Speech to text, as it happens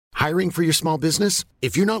Hiring for your small business?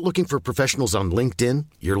 If you're not looking for professionals on LinkedIn,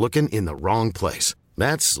 you're looking in the wrong place.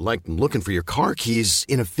 That's like looking for your car keys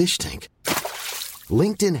in a fish tank.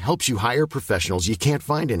 LinkedIn helps you hire professionals you can't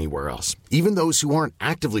find anywhere else, even those who aren't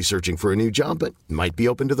actively searching for a new job but might be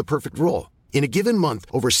open to the perfect role. In a given month,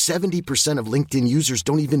 over 70% of LinkedIn users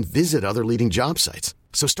don't even visit other leading job sites.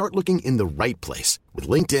 So start looking in the right place. With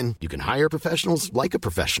LinkedIn, you can hire professionals like a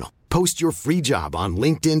professional. Post your free job on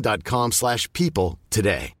linkedin.com/people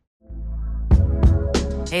today.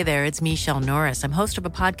 Hey there, it's Michelle Norris. I'm host of a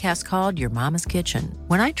podcast called Your Mama's Kitchen.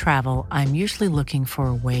 When I travel, I'm usually looking for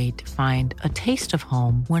a way to find a taste of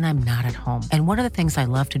home when I'm not at home. And one of the things I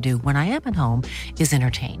love to do when I am at home is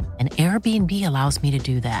entertain. And Airbnb allows me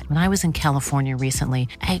to do that. When I was in California recently,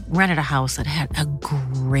 I rented a house that had a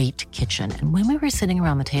great kitchen. And when we were sitting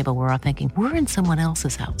around the table, we're all thinking, we're in someone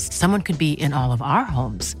else's house. Someone could be in all of our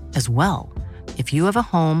homes as well. If you have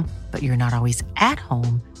a home, but you're not always at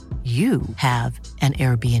home, you have an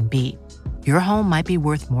Airbnb. Your home might be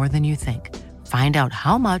worth more than you think. Find out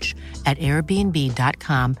how much at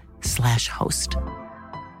airbnb.com/host.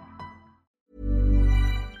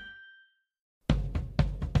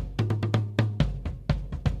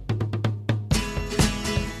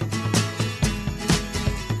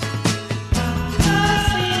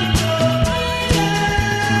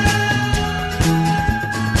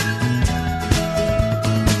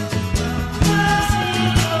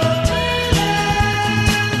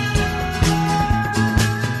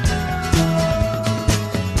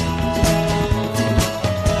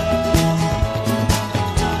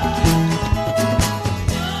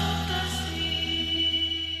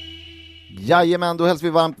 Jajamän, då hälsar vi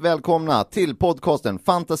varmt välkomna till podcasten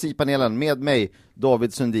Fantasipanelen med mig,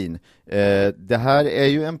 David Sundin. Det här är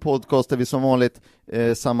ju en podcast där vi som vanligt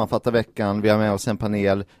sammanfattar veckan. Vi har med oss en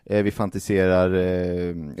panel, vi fantiserar,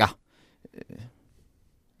 det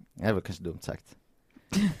var kanske dumt sagt.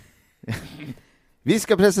 Vi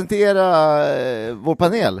ska presentera vår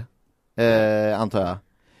panel, antar jag.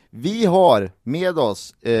 Vi har med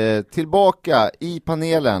oss tillbaka i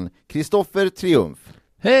panelen Kristoffer Triumf.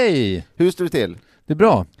 Hej! Hur står det till? Det är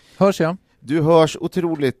bra. Hörs jag? Du hörs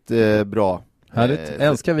otroligt bra. Härligt.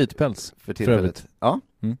 Älskar vitpäls. För tillfället. Ja.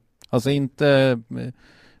 Mm. Alltså inte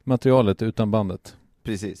materialet utan bandet.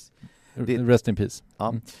 Precis. Rest in peace.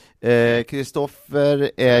 Ja.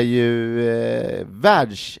 Kristoffer är ju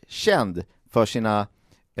världskänd för sina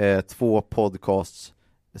 2 podcasts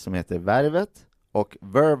som heter Värvet och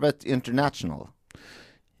Vervet International.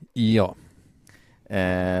 Ja.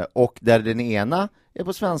 Och där den ena är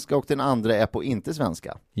på svenska och den andra är på inte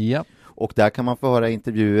svenska. Ja. Och där kan man få höra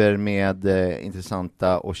intervjuer med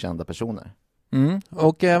intressanta och kända personer.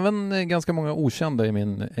 Och även ganska många okända i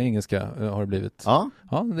min engelska har det blivit. Ja.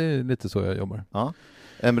 Ja, det är lite så jag jobbar. Ja.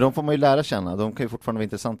 Men de får man ju lära känna. De kan ju fortfarande vara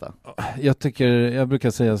intressanta. Jag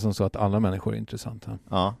brukar säga som så att alla människor är intressanta.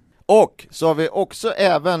 Ja. Och så har vi också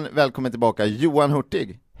även välkommen tillbaka Johan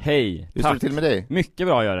Hurtig. Hej, hur står det till med dig? Mycket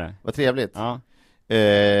bra gör det. Vad trevligt. Ja.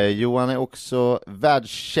 Johan är också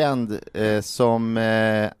världskänd som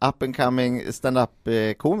up and coming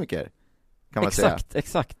stand-up-komiker, kan man säga.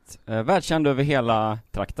 Exakt. Världskänd över hela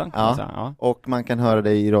trakten, kan man säga. Ja. Och man kan höra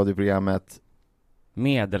dig i radioprogrammet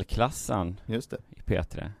Medelklassen. Just det. I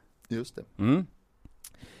P3. Just det.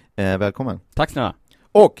 Välkommen. Tack snälla.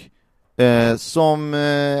 Och som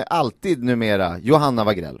alltid numera, Johanna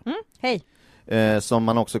Wagrell. Hej. Som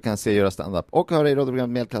man också kan se göra stand-up och höra i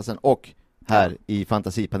radioprogrammet Medelklassen och här i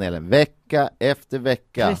Fantasipanelen vecka efter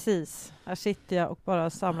vecka. Precis, här sitter jag och bara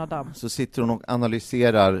samlar damm. Så sitter hon och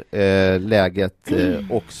analyserar läget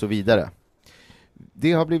och så vidare.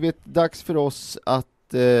 Det har blivit dags för oss att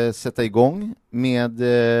sätta igång med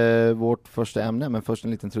vårt första ämne, men först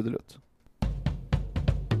en liten trudelutt.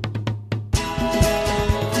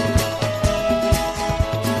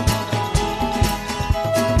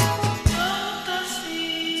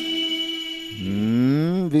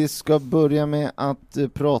 Vi ska börja med att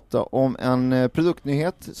prata om en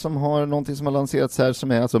produktnyhet som har någonting som har lanserats här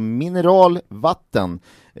som är alltså mineralvatten.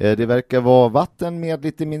 Det verkar vara vatten med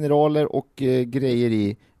lite mineraler och grejer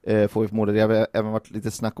i, får vi förmoda. Det har även varit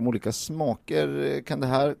lite snack om olika smaker. Kan det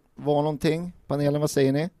här vara någonting? Panelen, vad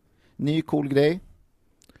säger ni? Ny cool grej?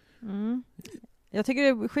 Jag tycker det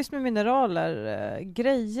är schysst med mineraler.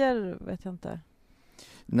 Grejer vet jag inte.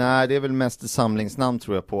 Nej, det är väl mest samlingsnamn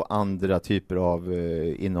tror jag på andra typer av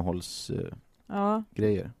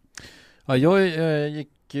innehållsgrejer. Ja, jag gick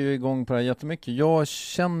ju igång på det här jättemycket. Jag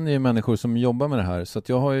känner ju människor som jobbar med det här, så att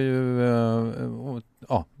jag har ju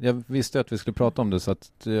jag visste att vi skulle prata om det, så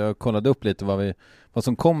att jag kollade upp lite vad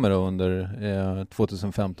som kommer under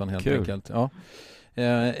 2015 helt enkelt. Ja.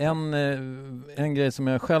 En grej som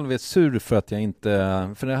jag själv är sur för att jag inte,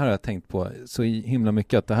 för det här har jag tänkt på så himla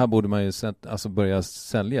mycket, att det här borde man ju börja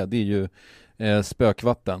sälja, det är ju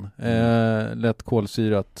spökvatten, lätt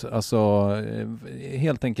kolsyrat, alltså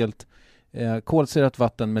helt enkelt kolsyrat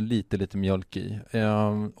vatten med lite mjölk i,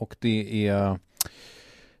 och det är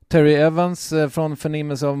Terry Evans från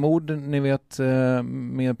Förnimmelse av mord, ni vet,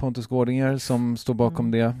 med Pontus Gårdinger som står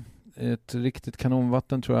bakom det. Ett riktigt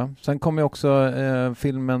kanonvatten tror jag. Sen kommer också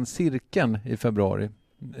filmen Cirkeln i februari.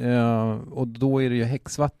 Och då är det ju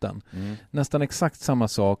häxvatten. Nästan exakt samma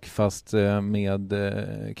sak fast med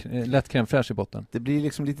lätt crème fraîche i botten. Det blir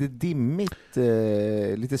liksom lite dimmigt,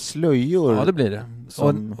 lite slöjor. Ja, det blir det.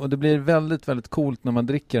 Och det blir väldigt, väldigt coolt när man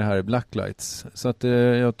dricker det här i Blacklights. Så att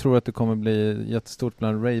jag tror att det kommer bli jättestort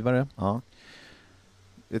bland ravare. Ja.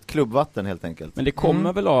 Ett klubbvatten helt enkelt. Men det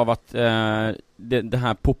kommer väl av att det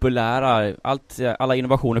här populära, alla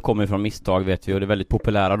innovationer kommer från misstag vet vi, och det är väldigt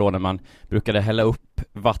populära då när man brukade hälla upp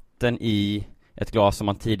vatten i ett glas som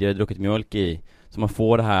man tidigare druckit mjölk i, så man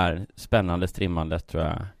får det här spännande strimmandet tror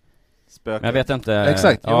jag. Men jag vet inte.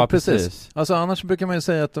 Exakt, ja precis. Alltså annars brukar man ju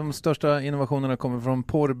säga att de största innovationerna kommer från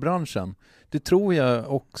porrbranschen. Det tror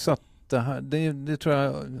jag också att det tror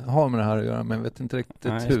jag har med det här att göra, men jag vet inte riktigt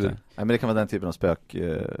hur. Nej, men det kan vara den typen av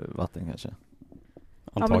spökvatten kanske.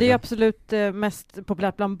 Ja, men det är absolut mest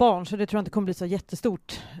populärt bland barn, så det tror jag inte kommer bli så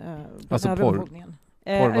jättestort. Alltså porrvatten.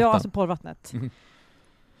 Ja, alltså porrvattnet.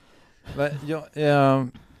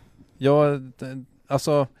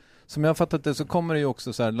 Alltså som jag har fattat det så kommer det ju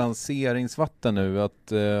också så här lanseringsvatten nu,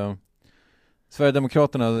 att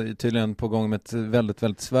Sverigedemokraterna är tydligen på gång med ett väldigt,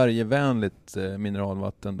 väldigt Sverigevänligt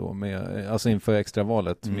mineralvatten då, med, alltså inför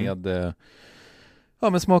extravalet med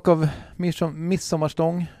smak av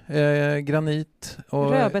midsommarstång, granit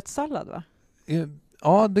och rödbetssallad va?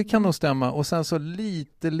 Ja, det kan nog stämma. Och sen så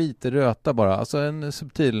lite röta bara. Alltså en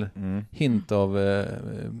subtil hint av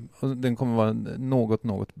och den kommer vara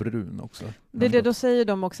något brun också. Då säger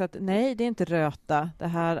de också att nej, det är inte röta. Det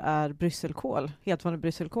här är brysselkål. Helt vanlig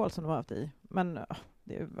brysselkål som de har haft i. Men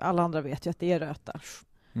alla andra vet ju att det är röta.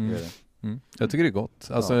 Jag tycker det är gott.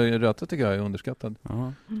 Alltså röta tycker jag är underskattad.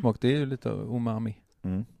 Smak, det är ju lite umami.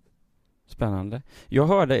 Spännande.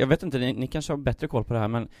 Jag vet inte, ni kanske har bättre koll på det här,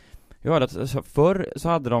 men jag hörde att förr så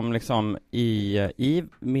hade de liksom i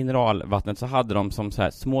mineralvattnet så hade de som så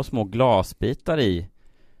här små glasbitar i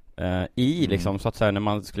liksom, så att säga, när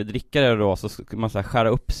man skulle dricka det då så skulle man så här skära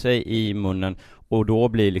upp sig i munnen och då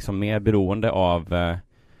blir liksom mer beroende av det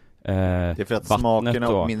är för att smakerna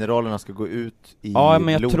och mineralerna ska gå ut i ja,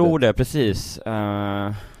 men jag blodet. tror det, precis.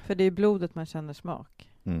 För det är i blodet man känner smak.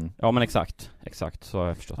 Ja, men exakt, så har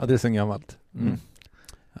jag förstått. Ja, det är så gammalt.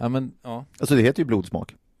 Ja, men ja. Alltså det heter ju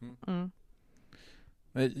blodsmak.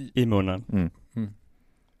 I munnen.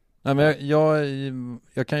 Nej, men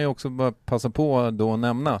jag kan ju också bara passa på då att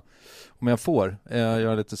nämna, om jag får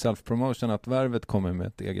göra lite self-promotion, att Värvet kommer med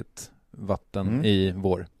ett eget vatten i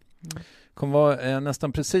vår. Kommer vara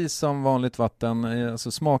nästan precis som vanligt vatten,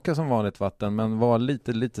 alltså smaka som vanligt vatten, men vara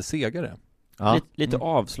lite segare. Ja. Lite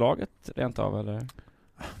avslaget rent av, eller?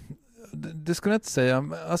 Det skulle jag inte säga.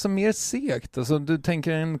 Alltså mer segt. Alltså, du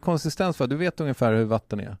tänker en konsistens, för du vet ungefär hur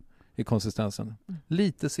vatten är i konsistensen.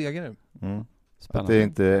 Lite segare. Att det är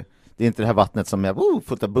inte det här vattnet som är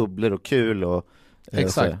fullt av bubblor och kul och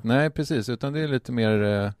exakt. Nej, precis, utan det är lite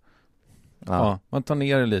mer man tar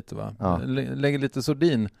ner det lite va. Lägger lite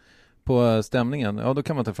sordin på stämningen. Ja, då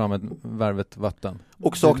kan man ta fram ett Värvet vatten.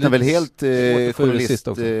 Och saknar väl helt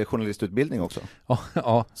journalistutbildning också.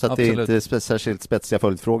 Ja, så att absolut. Det är inte särskilt spetsiga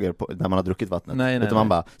följdfrågor när man har druckit vattnet. Nej, utan man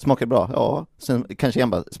bara, smakar bra? Ja. Sen kanske igen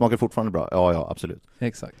bara, smakar fortfarande bra? Ja, absolut.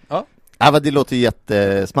 Exakt. Ja. Det låter ju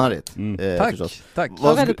jättesmarrigt. Tack. Det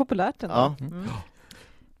var väldigt populärt ändå. Ja.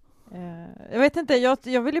 Jag vet inte,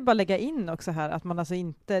 jag vill ju bara lägga in också här att man alltså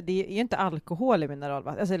inte, det är inte alkohol i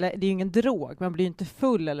mineralvatten, alltså, det är ju ingen drog, man blir ju inte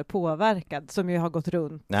full eller påverkad som ju har gått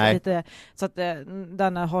runt. Nej. Lite, så att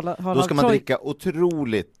denna då ska man dricka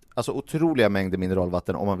otroliga mängder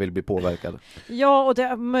mineralvatten om man vill bli påverkad. Ja, och det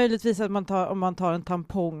är möjligtvis att om man tar en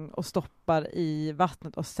tampong och stoppar i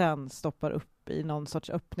vattnet och sen stoppar upp i någon sorts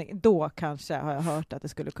öppning, då kanske har jag hört att det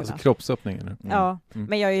skulle kunna. Alltså kroppsöppningen. Ja,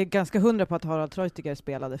 men jag är ganska 100 på att Harald Treutiger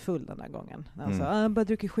spelade full den här gången. Alltså, han bara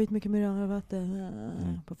dricker skitmycket mineralvatten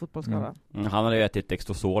på fotbollsskalan. Han hade ju ätit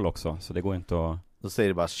Extosol också, så det går inte att... Då säger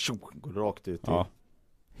det bara går rakt ut. Ja,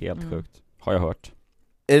 helt sjukt. Har jag hört.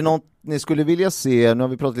 Är det något ni skulle vilja se? Nu har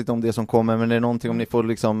vi pratat lite om det som kommer, men är det någonting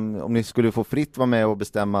om ni skulle få fritt vara med och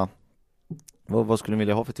bestämma vad skulle ni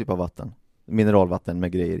vilja ha för typ av vatten? Mineralvatten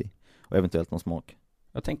med grejer i. Och eventuellt någon smak.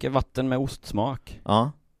 Jag tänker vatten med ostsmak.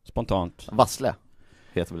 Ja. Spontant. Vassle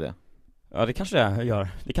heter väl det? Ja, det kanske det gör.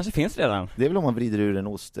 Det kanske finns redan. Det är väl om man vrider ur en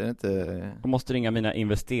ost, är det inte? Jag måste ringa mina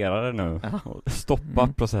investerare nu och stoppa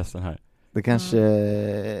processen här. Det kanske,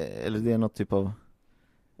 eller det är något typ av,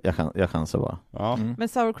 jag chansar bara. Ja. Men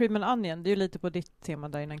sour cream and onion, det är ju lite på ditt tema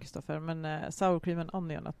där innan, Kristoffer, men sour cream and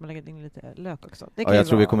onion, att man lägger in lite lök också. Det kan Ja, jag ju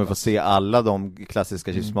tror vi vara kommer få se alla de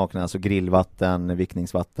klassiska chipsmakerna, alltså grillvatten,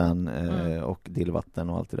 vickningsvatten och dillvatten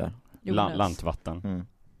och allt det där. Lantvatten.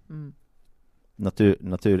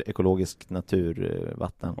 Ekologiskt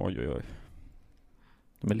naturvatten. Oj.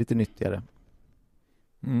 De är lite nyttigare.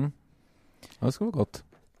 Ja, det ska vara gott.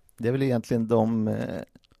 Det är väl egentligen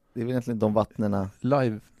de vattnena.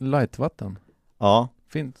 Lightvatten. Ja.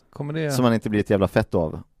 Fint. Kommer det... Som man inte blir ett jävla fett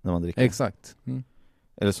av när man dricker. Exakt.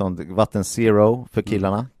 Eller sånt vatten zero för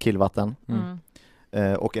killarna, killvatten.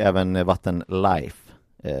 Och även vatten life,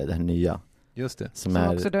 det här nya. Just det. Som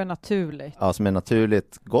också då är naturligt. Ja, som är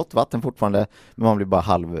naturligt gott vatten fortfarande, men man blir bara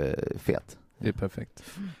halvfet. Det är perfekt.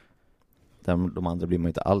 De andra blir man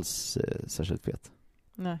inte alls särskilt fet.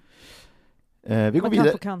 Nej. Vi går man vidare.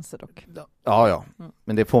 kan få cancer dock. Ja.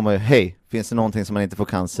 Men det får man ju. Hej, finns det någonting som man inte får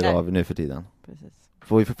cancer av nu för tiden? Precis.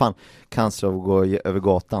 Får vi för fan cancer av att gå över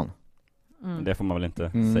gatan? Det får man väl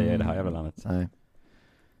inte säga i det här jävla landet. Nej.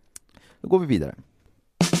 Då går vi vidare.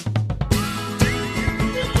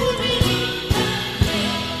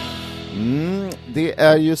 Det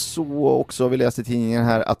är ju så också, vi läste i tidningen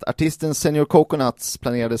här, att artisten Senior Coconuts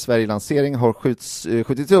planerade Sverigelansering har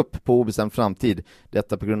skjutits upp på obestämd framtid.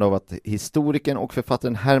 Detta på grund av att historikern och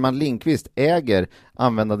författaren Herman Lindqvist äger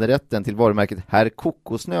användanderätten till varumärket Herr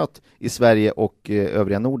Kokosnöt i Sverige och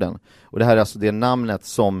övriga Norden. Och det här är alltså det namnet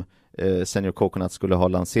som Senior Coconuts skulle ha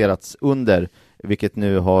lanserats under, vilket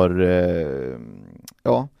nu har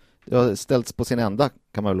det har ställts på sin ända,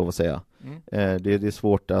 kan man väl lov att säga. Det är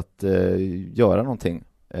svårt att göra någonting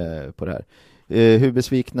på det här. Hur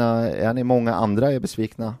besvikna är ni? Många andra är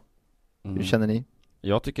besvikna. Hur känner ni?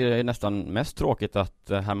 Jag tycker det är nästan mest tråkigt att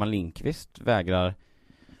Herman Lindqvist vägrar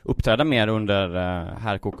uppträda mer under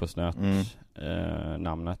Herr Kokosnöt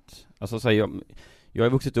namnet. Alltså så jag har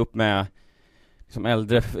vuxit upp med som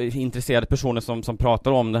äldre intresserade personer som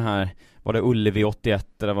pratar om det här, var det Ullevi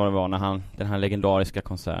 81 eller vad det var, när den här legendariska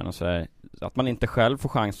konserten och så där. Att man inte själv får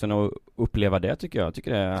chansen att uppleva det, tycker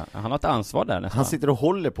jag. Han har ett ansvar där nästan. Han sitter och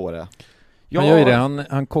håller på det. Han gör ju det,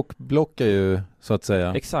 han kockblockar ju så att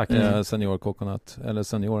säga. Exakt. Senior Coconut, eller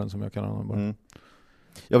senioren som jag kallar honom bara.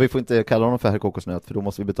 Ja, vi får inte kalla honom för Herr Kokosnöt, för då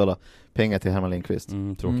måste vi betala pengar till Herman Lindqvist.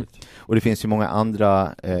 Tråkigt. Och det finns ju många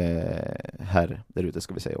andra herr där ute,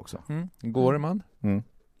 ska vi säga också. Gårman.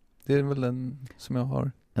 Det är väl den som jag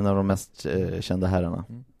har. En av de mest kända herrarna.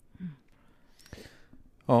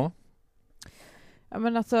 Ja. Ja,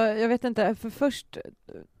 men alltså, jag vet inte, för först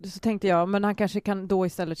så tänkte jag, men han kanske kan då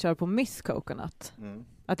istället köra på Miss Coconut.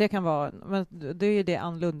 Att det kan vara, men det är ju det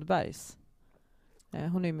Ann Lundbergs.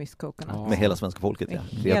 Hon är ju Miss Coconut. Med hela svenska folket, ja.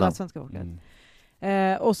 Hela svenska folket.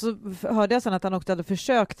 Och så hörde jag sen att han också hade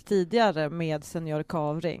försökt tidigare med Senior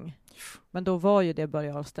Kavring. Men då var ju det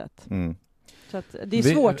Börje Ahlstedt. Så att det är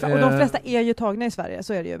svårt. Och de flesta är ju tagna i Sverige,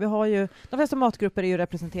 så är det ju. Vi har ju, de flesta matgrupper är ju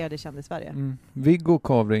representerade i Kändis-Sverige. Viggo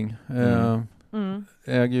Kavring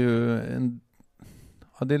äger ju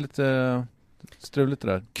det är lite struligt det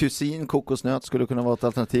där. Kusin kokosnöt skulle kunna vara ett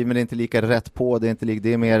alternativ, men det är inte lika rätt på. Det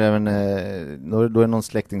är mer även då är det någon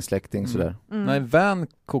släkting sådär. Nej, Van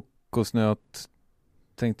Kokosnöt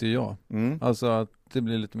tänkte jag. Alltså att det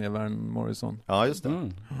blir lite mer Van Morrison. Ja, just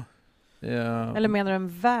det. Eller menar du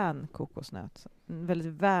en van kokosnöt? En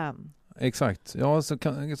väldigt van. Exakt. Ja,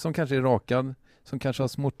 som kanske är rakad, som kanske har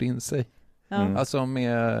smort in sig. Alltså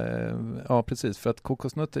med, precis, för att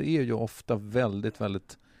kokosnötter är ju ofta väldigt,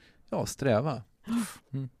 väldigt sträva.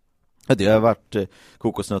 Det har varit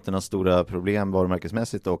kokosnötternas stora problem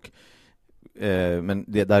varumärkesmässigt, och men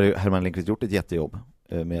det där har Herman Lindqvist gjort ett jättejobb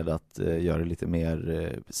med att göra det lite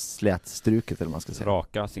mer slätstruket, eller man ska säga.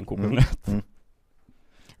 Raka sin kokosnöt.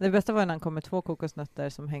 Det bästa var när han kom med 2 kokosnötter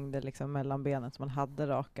som hängde liksom mellan benen, som man hade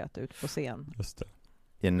rakat ut på scen. Just det.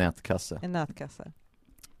 I en nätkasse.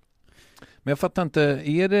 Men jag fattar inte,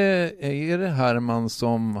 är det Herman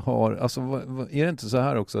som har, alltså är det inte så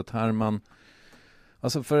här också att Herman,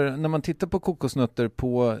 alltså för när man tittar på kokosnötter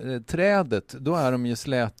på trädet, då är de ju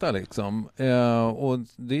släta liksom. Och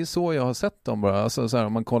det är så jag har sett dem bara. Alltså så här,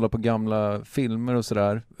 om man kollar på gamla filmer och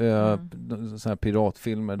sådär, så här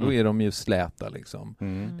piratfilmer, då är de ju släta liksom.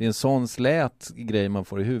 Det är en sån slät grej man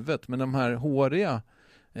får i huvudet. Men de här håriga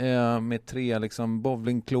med 3 liksom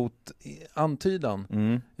bowlingklot antydan,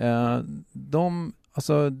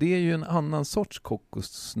 alltså det är ju en annan sorts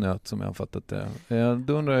kokosnöt som jag har fattat det.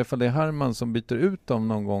 Då undrar jag ifall det är Herman som byter ut dem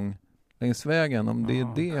någon gång längs vägen, om det är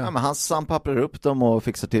det. Ja, men han sandpapprar upp dem och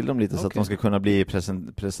fixar till dem lite så att de ska kunna bli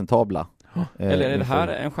presentabla. Eller är det här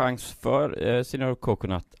en chans för Senior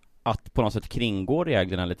Coconut att på något sätt kringgå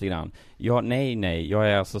reglerna lite grann? Ja, nej, jag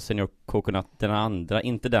är alltså Senior Coconut den andra,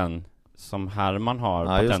 inte den som Herman har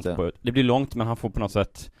patent på. Det blir långt, men han får på något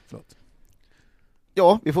sätt...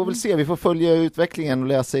 Ja, vi får väl se. Vi får följa utvecklingen och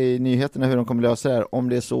läsa i nyheterna hur de kommer lösa det här. Om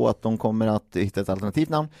det är så att de kommer att hitta ett alternativt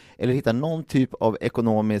namn eller hitta någon typ av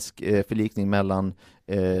ekonomisk förlikning mellan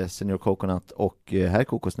Senior Coconut och Herr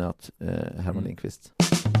Kokosnöt, Herman Lindqvist.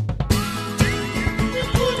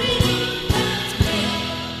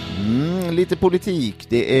 Lite politik.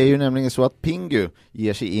 Det är ju nämligen så att Pingu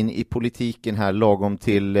ger sig in i politiken här lagom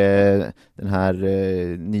till den här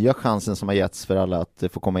nya chansen som har getts för alla att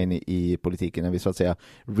få komma in i politiken när vi så att säga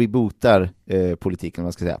rebootar politiken,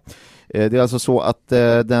 man ska säga. Det är alltså så att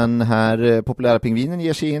den här populära pingvinen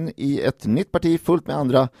ger sig in i ett nytt parti fullt med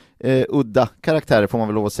andra udda karaktärer, får man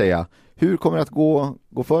väl lov att säga. Hur kommer det att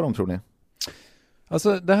gå för dem, tror ni?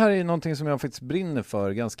 Alltså det här är någonting som jag faktiskt brinner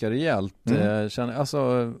för ganska rejält.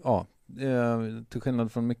 Till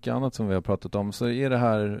skillnad från mycket annat som vi har pratat om, så är det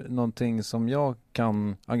här någonting som jag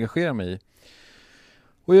kan engagera mig i.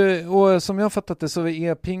 Och som jag har fattat det så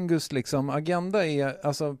är Pingus liksom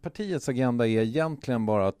partiets agenda är egentligen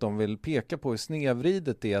bara att de vill peka på hur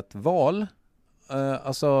snedvridet det är ett val.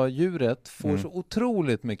 Djuret får så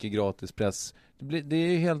otroligt mycket gratis press.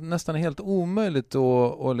 Det är nästan helt omöjligt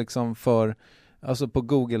att liksom alltså på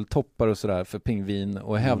Google toppar och sådär för pingvin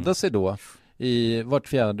och hävda sig då i vart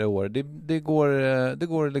fjärde år. Det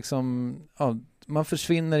går liksom, man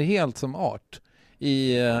försvinner helt som art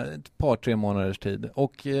i ett par, 3 månaders tid.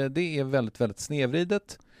 Och det är väldigt, väldigt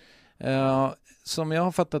snedvridet. Som jag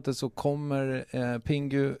har fattat det så kommer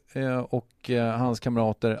Pingu och hans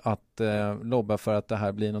kamrater att lobba för att det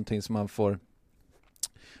här blir någonting som man får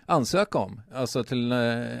ansöka om. Alltså till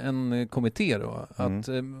en kommitté då.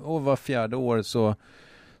 Och var fjärde år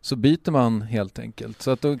så byter man helt enkelt.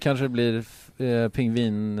 Så att då kanske det blir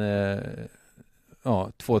pingvin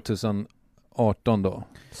 2018 då.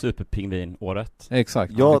 Superpingvin-året.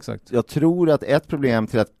 Exakt. Jag tror att ett problem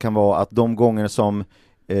till att kan vara att de gånger som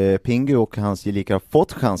Pingu och hans gelikar har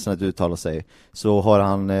fått chansen att uttala sig, så har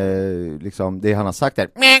han det han har sagt där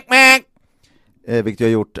vilket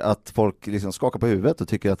har gjort att folk liksom skakar på huvudet och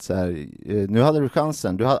tycker att så här, nu hade du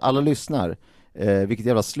chansen, alla lyssnar. Vilket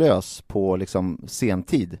jävla slös på liksom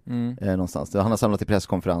sentid någonstans. Han har samlat till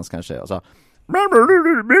presskonferens kanske och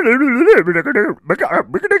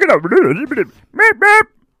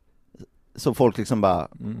så folk liksom bara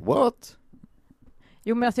what?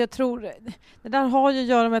 Jo, men alltså jag tror det där har ju att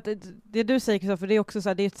göra med att det du säger, Kristoffer, det är också så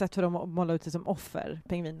här, det är ett sätt för dem att måla ut sig som offer,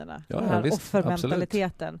 pingvinerna. Den här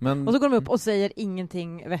offermentaliteten. Och så går de upp och säger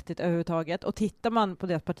ingenting vettigt överhuvudtaget. Och tittar man på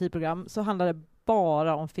deras partiprogram så handlar det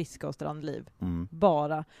bara om fiske och strandliv.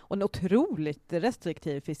 Bara. Och en otroligt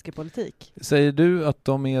restriktiv fiskepolitik. Säger du att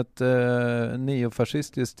de är ett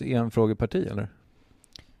neofascistiskt enfrågeparti, eller?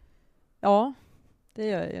 Ja, det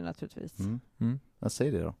gör jag ju naturligtvis. Vad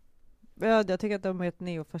säger det då? Ja, jag tycker att de är ett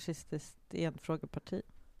neofascistiskt enfrågeparti.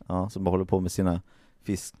 Ja, som bara håller på med sina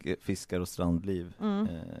fiskar och strandliv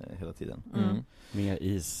hela tiden. Mer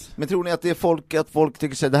is. Men tror ni att det är att folk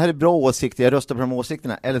tycker så här, det här är bra åsikter, jag röstar på de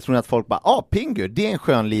åsikterna? Eller tror ni att folk bara, Pingu, det är en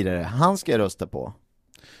skön lirare, han ska jag rösta på?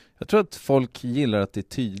 Jag tror att folk gillar att det är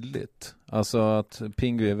tydligt. Alltså att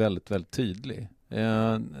Pingu är väldigt, väldigt tydlig.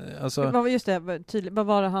 Just det, tydligt. Vad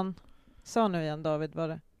var det han sa nu igen, David? Var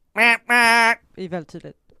det? Det är väldigt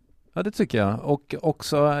tydligt. Ja, det tycker jag. Och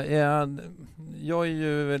också, jag är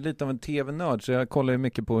ju lite av en tv-nörd, så jag kollar ju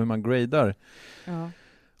mycket på hur man gradar. Ja.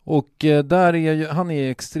 Och där är ju, han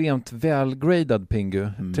är extremt välgradad, Pingu.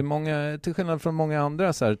 Till skillnad från många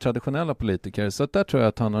andra så här, traditionella politiker. Så att där tror jag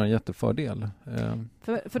att han har en jättefördel.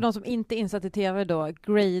 För de som inte är insatt i tv då,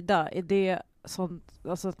 grada, är det sånt,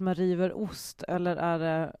 alltså att man river ost, eller är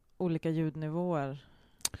det olika ljudnivåer?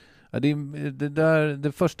 Ja,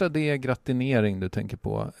 det första, det är gratinering du tänker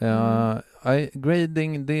på.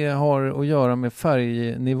 Grading, det har att göra med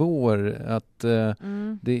färgnivåer. Att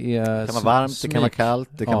det är... Det kan vara varmt, det kan vara kallt,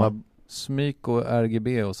 det kan vara... Smyk och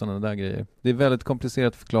RGB och sådana där grejer. Det är väldigt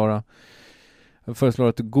komplicerat att förklara. Jag föreslår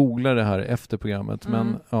att du googlar det här efter programmet.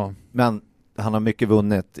 Men han har mycket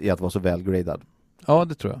vunnit i att vara så välgradad. Ja,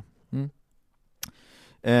 det tror jag.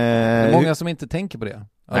 Det är många som inte tänker på det.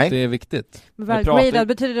 Att det är viktigt. Men välgradad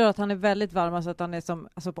betyder det att han är väldigt varm, alltså att han är som,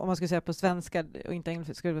 alltså om man skulle säga på svenska och inte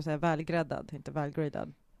engelska skulle man säga välgräddad, inte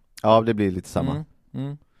välgradad. Ja, det blir lite samma.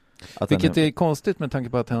 Vilket är konstigt med tanke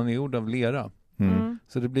på att han är gjord av lera.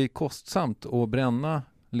 Så det blir kostsamt att bränna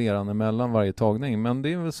leran emellan varje tagning, men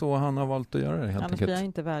det är väl så han har valt att göra det helt enkelt. Annars blir han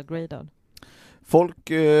inte välgradad. Folk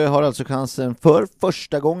har alltså chansen för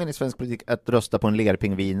första gången i svensk politik att rösta på en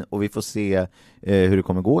lerpingvin, och vi får se hur det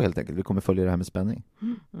kommer gå helt enkelt. Vi kommer följa det här med spänning.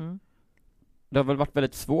 Det har väl varit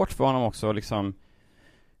väldigt svårt för honom också liksom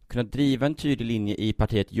kunna driva en tydlig linje i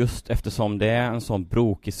partiet, just eftersom det är en sån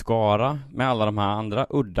brokig skara med alla de här andra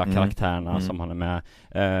udda karaktärerna som han är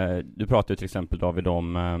med. Du pratar ju till exempel, David,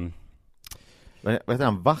 om vad heter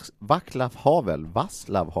han? Václav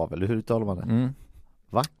Havel, hur uttalar man det?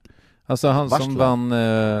 Alltså han som vann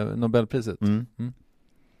Nobelpriset.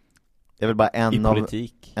 Det är väl bara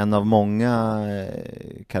en av många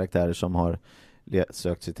karaktärer som har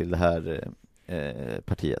sökt sig till det här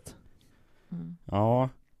partiet. Ja,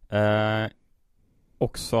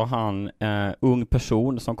 också han ung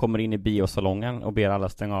person som kommer in i biosalongen och ber alla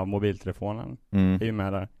stänga av mobiltelefonen. Är ju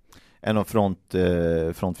med där. En av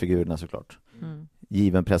frontfigurerna såklart.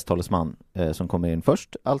 Given presstalesman som kommer in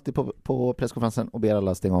först alltid på presskonferensen och ber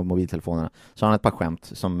alla stänga av mobiltelefonerna. Så han har ett par skämt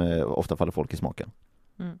som ofta faller folk i smaken.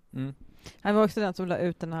 Han var också den som la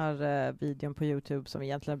ut den här videon på YouTube som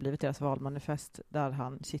egentligen har blivit deras valmanifest, där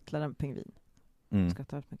han kittlar en pingvin.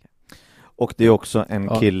 Mycket. Och det är också en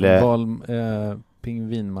kille...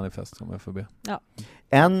 pingvinmanifest, om jag får be. Ja.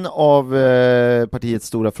 En av partiets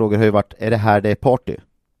stora frågor har ju varit, är det här det party?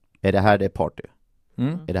 Är det här det party?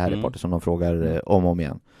 Är det här det party, som de frågar om och om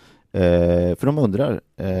igen? För de undrar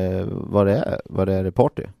vad det är det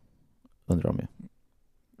party? Undrar de ju.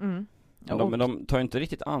 Men de tar inte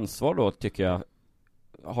riktigt ansvar då, tycker jag.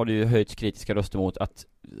 Har det ju höjts kritiska röster mot att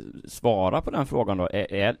svara på den frågan då.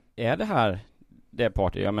 Är det här det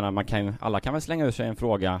party? Jag menar, alla kan väl slänga ur sig en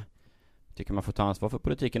fråga. Tycker man får ta ansvar för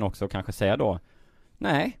politiken också och kanske säga då,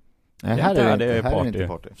 nej, här är inte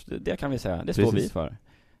party. Det kan vi säga, det står vi för.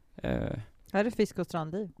 Här är fisk och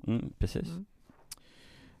strand. Precis.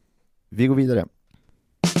 Vi går vidare.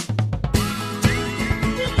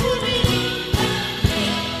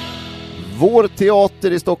 Vår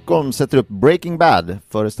teater i Stockholm sätter upp Breaking Bad.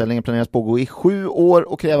 Föreställningen planeras pågå i 7 år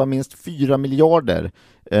och kräva minst 4 miljarder.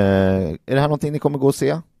 Är det här någonting ni kommer gå och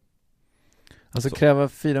se? Alltså kräva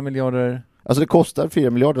 4 miljarder... Alltså det kostar 4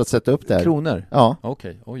 miljarder att sätta upp det här. Kronor? Ja.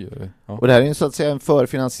 Okej, oj. Ja. Och det här är ju så att säga en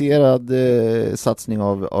förfinansierad satsning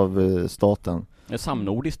av staten. Det är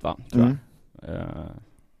samnordiskt, va? Tror jag.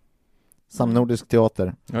 Samnordisk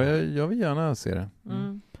teater. Ja, jag vill gärna se det.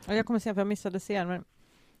 Ja, jag kommer se, för jag missade serien, men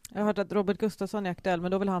jag har hört att Robert Gustafsson är aktuell,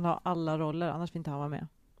 men då vill han ha alla roller, annars vill inte han vara med.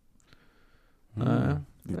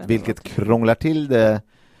 Vilket krånglar till det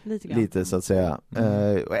lite så att säga.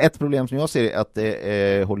 Ett problem som jag ser är att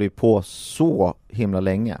det håller på så himla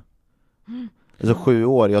länge. Alltså 7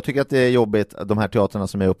 år. Jag tycker att det är jobbigt, de här teaterna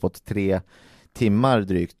som är uppåt 3 timmar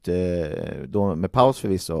drygt, då med paus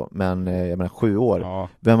förvisso, men jag menar 7 år. Ja.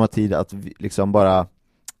 Vem har tid att liksom bara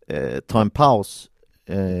ta en paus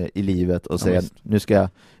i livet och säga nu ska jag...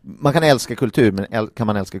 Man kan älska kultur, men kan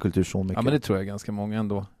man älska kultur så mycket? Ja, men det tror jag ganska många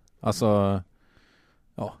ändå. Alltså,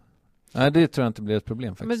 ja. Nej, det tror jag inte blir ett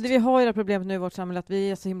problem faktiskt. Men vi har ju det problemet nu i vårt samhälle att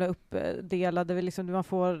vi är så himla uppdelade. Man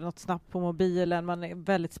får något snabbt på mobilen, man är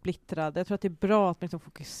väldigt splittrad. Jag tror att det är bra att man liksom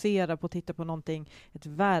fokuserar på att titta på någonting, ett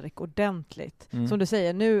verk ordentligt. Som du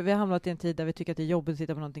säger, nu vi har hamnat i en tid där vi tycker att det är jobbigt att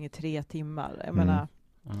titta på någonting i 3 timmar. Jag menar...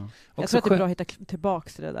 Jag tror att det är bra att hitta tillbaka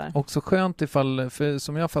till det där. Också skönt ifall, för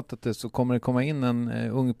som jag har fattat det så kommer det komma in en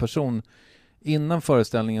ung person innan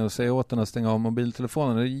föreställningen och säga åt den att stänga av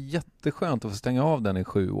mobiltelefonen. Det är jätteskönt att få stänga av den i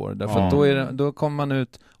 7 år. Därför att då kommer man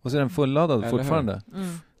ut och så är den fulladdad fortfarande.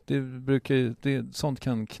 Sånt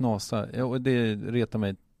kan knasa. Och det retar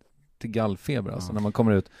mig till gallfeber alltså, när man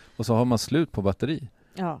kommer ut och så har man slut på batteri.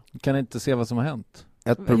 Ja. Kan inte se vad som har hänt.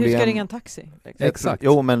 Hur ska ringa en taxi? Exakt.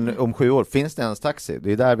 Jo, men om 7 år finns det ens taxi.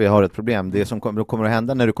 Det är där vi har ett problem. Det som kommer att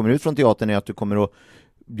hända när du kommer ut från teatern är att du kommer att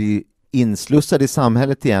bli inslussad i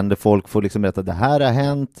samhället igen, där folk får liksom berätta att det här har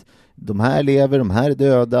hänt, de här lever, de här är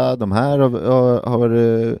döda, de här har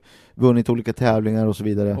vunnit olika tävlingar och så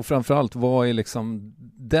vidare. Och framförallt, vad är liksom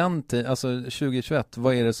den alltså 2021,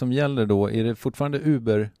 vad är det som gäller då? Är det fortfarande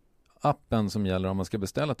Uber-appen som gäller om man ska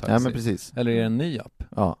beställa taxi? Ja, men precis. Eller är det en ny app?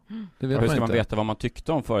 Ja. Det vet hur ska man man veta vad man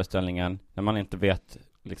tyckte om föreställningen när man inte vet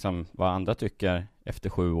liksom vad andra tycker efter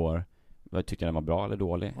 7 år? Vad tycker den var bra eller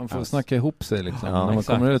dålig? Man får snacka ihop sig liksom, när man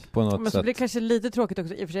kommer ut på något sätt. Men så blir det kanske lite tråkigt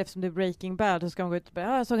också, i och för sig, eftersom det är Breaking Bad, så ska man gå ut och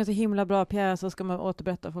jag såg en så himla bra pjäs, och ska man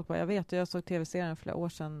återberätta. Folk bara, jag såg tv-serien flera år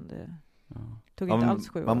sedan. Det tog inte alls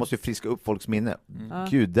 7 år. Man måste ju friska upp folks minne.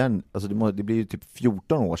 Gud, det blir ju typ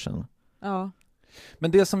 14 år sedan. Ja.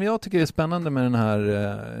 Men det som jag tycker är spännande med den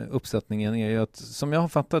här uppsättningen är ju att, som jag har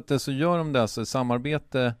fattat det, så gör de det alltså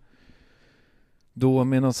samarbete då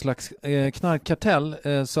med någon slags knarkkartell,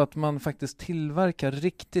 så att man faktiskt tillverkar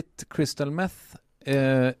riktigt crystal meth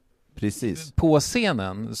Precis. På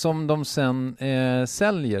scenen som de sen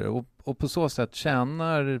säljer och på så sätt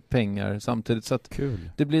tjänar pengar samtidigt, så att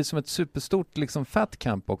det blir som ett superstort liksom fat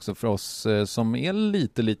camp också för oss som är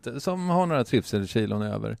lite som har några trivselkilon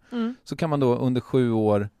över. Så kan man då under 7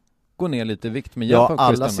 år gå ner lite i vikt med hjälp av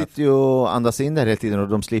alla sitter ju och andas in där hela tiden och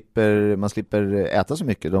man slipper äta så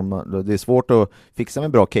mycket. Det är svårt att fixa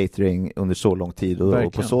med bra catering under så lång tid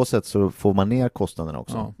och på så sätt så får man ner kostnaderna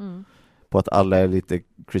också. På att alla är lite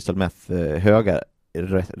crystal meth höga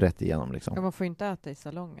rätt igenom liksom. Ja, man får inte äta i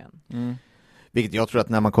salongen. Vilket jag tror att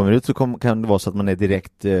när man kommer ut så kan det vara så att man är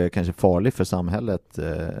direkt kanske farlig för samhället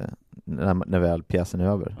när väl pjäsen är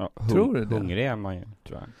över. Ja, tror du det? Hungrig är man ju,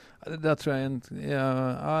 tror jag. Det där tror jag inte.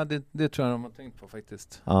 Det tror jag de har tänkt på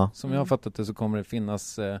faktiskt. Ja. Som jag har fattat det så kommer det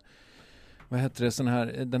finnas vad heter det,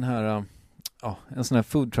 en sån här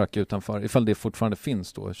food truck utanför, ifall det fortfarande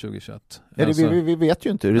finns då 2021. Ja, vi vet ju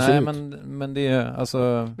inte hur det ser ut. Men det är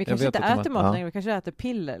alltså... Vi kanske inte äter mat längre, vi kanske äter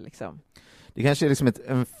piller liksom. Det kanske är liksom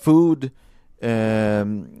en food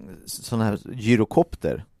sån här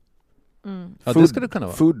gyrokopter. Ja, det skulle kunna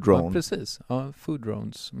vara. Food drone. Ja, precis. Ja, food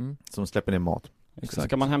drones. Som släpper ner mat. Exakt.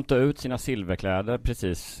 Ska man hämta ut sina silverkläder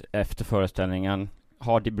precis efter föreställningen,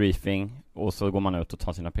 ha debriefing och så går man ut och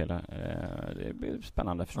tar sina piller. Det blir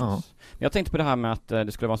spännande förstås. Men jag tänkte på det här med att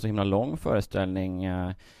det skulle vara så himla lång föreställning.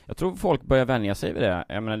 Jag tror folk börjar vänja sig vid det.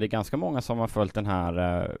 Jag menar, det är ganska många som har följt den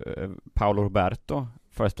här Paolo Roberto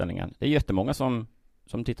föreställningen. Det är jättemånga som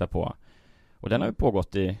tittar på. Och den har ju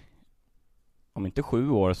pågått i, om inte 7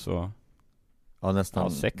 år så nästan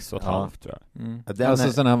 6,5 tror jag.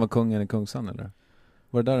 Alltså sen han var kungen i Kungsan, eller?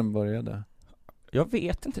 Var det där den började? Jag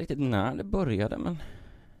vet inte riktigt när det började, men...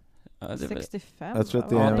 65? Jag tror att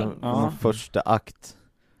det är en första akt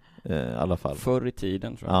i alla fall. Förr i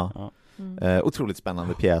tiden, tror jag. Ja. Otroligt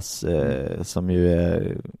spännande pjäs som ju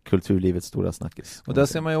är kulturlivets stora snackis. Och där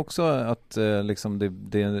ser man ju också att liksom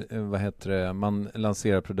man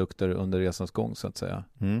lanserar produkter under resans gång, så att säga.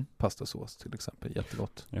 Pastasås till exempel,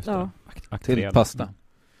 jättegott. Just det. Till pasta.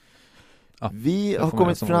 Vi har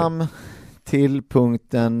kommit fram till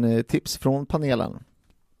punkten tips från panelen.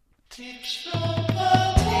 Tips från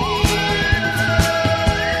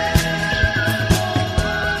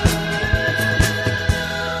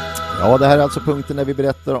Ja, det här är alltså punkten där vi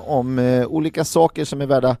berättar om olika saker som är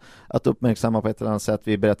värda att uppmärksamma på ett eller annat sätt.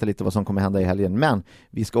 Vi berättar lite vad som kommer hända i helgen, men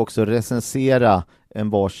vi ska också recensera en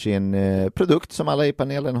varsin produkt som alla i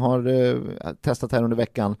panelen har testat här under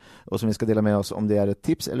veckan och som vi ska dela med oss om det är ett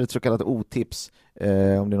tips eller ett så kallat otips,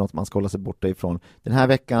 om det är något man ska hålla sig borta ifrån. Den här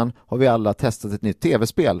veckan har vi alla testat ett nytt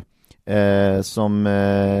tv-spel som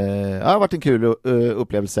har varit en kul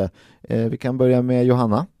upplevelse. Vi kan börja med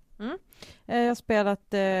Johanna. Jag har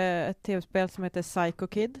spelat ett tv-spel som heter Psycho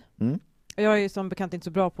Kid. Jag är ju som bekant inte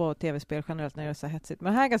så bra på tv-spel generellt när det är så hetsigt.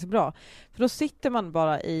 Men det här är ganska bra. För då sitter man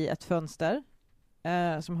bara i ett fönster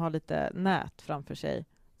som har lite nät framför sig.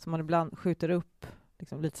 Som man ibland skjuter upp,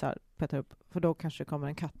 liksom lite så här, petar upp. För då kanske det kommer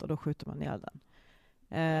en katt och då skjuter man ner den.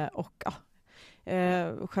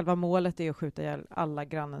 Själva målet är att skjuta ihjäl alla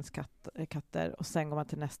grannens katter. Och sen går man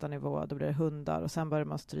till nästa nivå. Då blir det hundar och sen börjar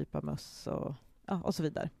man strypa möss och så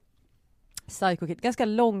vidare. Psycho Kid. Ganska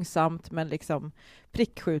långsamt men liksom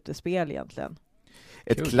prickskjutespel egentligen.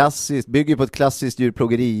 Ett klassiskt, bygger på ett klassiskt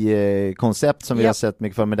djurplågeri-koncept som vi har sett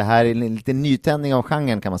mycket för, men det här är en liten nytändning av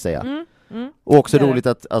genren kan man säga. Och också roligt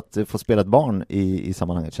att få spela ett barn i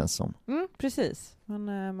sammanhanget, känns som. Precis.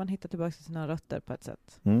 Man hittar tillbaka till sina rötter på ett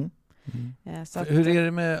sätt. Så hur är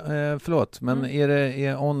det med, förlåt, men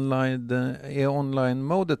är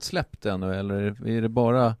online-modet släppt ännu, eller är det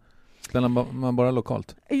bara... Spelar man bara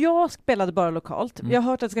lokalt? Jag spelade bara lokalt. Jag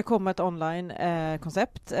har hört att det ska komma ett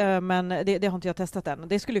online-koncept, men det har inte jag testat än.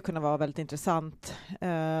 Det skulle kunna vara väldigt intressant.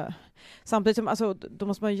 Samtidigt som, alltså, då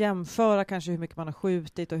måste man jämföra kanske hur mycket man har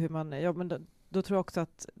skjutit och hur man... Ja, men då tror jag också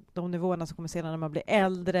att de nivåerna som kommer senare när man blir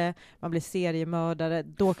äldre, man blir seriemördare,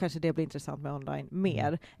 då kanske det blir intressant med online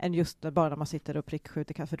mer än just bara när man sitter och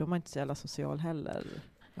prickskjuter, för då är man inte så jävla social heller.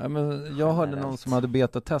 Ja, men jag hörde någon som hade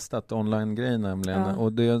beta-testat online-grejer nämligen,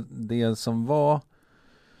 och det som var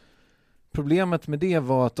problemet med det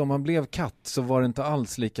var att om man blev katt så var det inte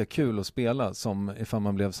alls lika kul att spela som ifall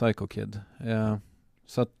man blev Psycho Kid.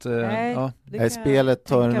 Så att spelet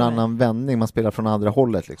tar en annan vändning, man spelar från andra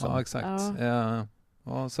hållet liksom. Ja, exakt.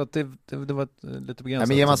 Ja, så att det var lite begränsat.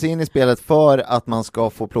 Men ger man sig in i spelet för att man ska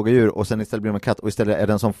få plåga djur och sen istället blir man katt och istället är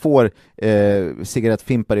den som får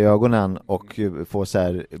cigarettfimpar i ögonen och får så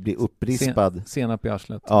här, bli upprispad. Senap i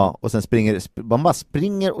arslet. Ja, och sen man bara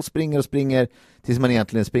springer tills man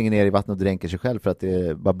egentligen springer ner i vattnet och dränker sig själv för att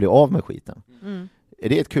det bara blir av med skiten. Är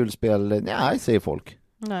det ett kul spel? Nej, säger folk.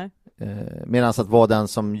 Nej. Medan att vara den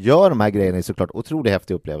som gör de här grejerna är såklart otroligt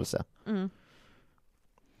häftig upplevelse.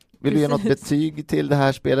 Vill du ge något betyg till det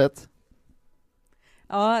här spelet?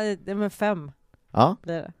 Ja, det är med 5. Ja.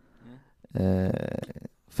 Det är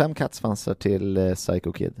 5 kattsvansar till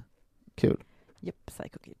Psycho Kid. Kul. Japp,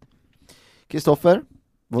 Psycho Kid. Kristoffer,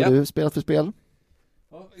 vad har du spelat för spel?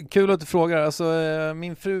 Kul att du frågar. Alltså,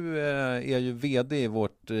 min fru är ju vd i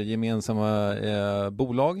vårt gemensamma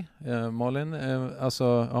bolag, Malin.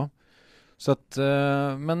 Alltså, ja. Så att,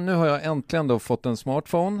 men nu har jag äntligen då fått en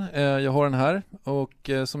smartphone. Jag har den här och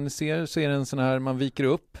som ni ser så är den sån här man viker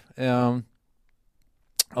upp.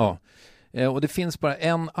 Ja. Och det finns bara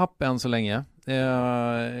en app än så länge.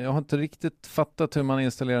 Jag har inte riktigt fattat hur man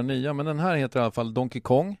installerar nya, men den här heter i alla fall Donkey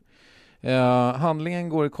Kong. Handlingen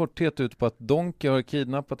går i korthet ut på att Donkey har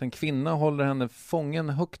kidnappat en kvinna och håller henne fången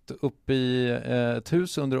högt upp i ett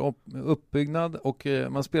hus under uppbyggnad, och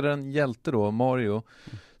man spelar en hjälte då, Mario,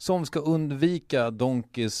 som ska undvika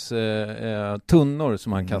Donkeys tunnor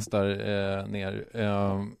som han kastar ner.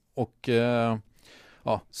 Och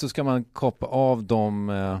ja, så ska man kapa av de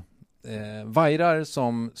vajrar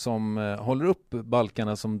som håller upp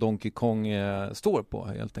balkarna som Donkey Kong står på,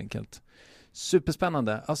 helt enkelt.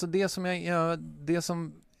 Superspännande. Alltså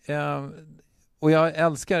och jag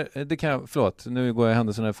älskar, det kan jag, förlåt, nu går jag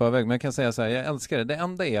händelserna i förväg, men jag kan säga så här, jag älskar det. Det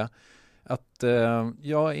enda är att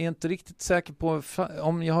jag är inte riktigt säker på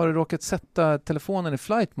om jag har råkat sätta telefonen i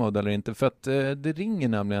flight mode eller inte, för att det ringer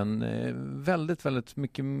nämligen väldigt, väldigt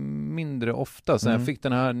mycket mindre ofta sen jag fick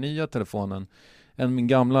den här nya telefonen än min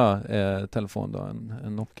gamla telefon då,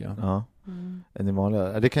 en Nokia. Ja. En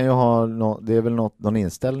vanliga. Det kan ju ha det är väl någon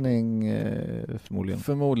inställning förmodligen.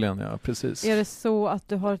 Förmodligen, ja, precis. Är det så att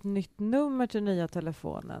du har ett nytt nummer till nya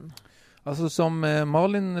telefonen? Alltså som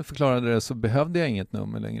Malin förklarade det, så behövde jag inget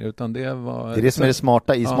nummer längre, utan det var... Det är det som är det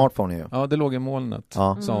smarta i smartphone ju. Ja, det låg i molnet.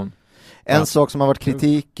 Ja. En sak som har varit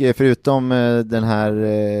kritik, förutom den här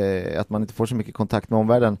att man inte får så mycket kontakt med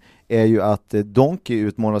omvärlden, är ju att Donkey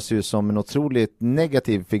utmålas ju som en otroligt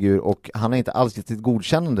negativ figur, och han är inte alls riktigt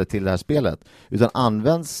godkännande till det här spelet, utan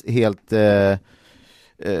används helt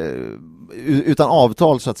utan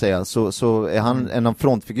avtal så att säga, så är han en av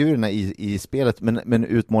frontfigurerna i spelet, men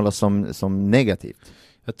utmålas som negativt.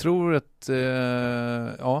 Jag tror att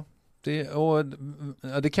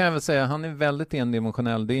det kan jag väl säga, han är väldigt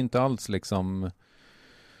endimensionell. Det är inte alls liksom...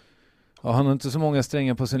 Ja, han har inte så många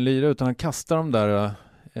strängar på sin lyra, utan han kastar de där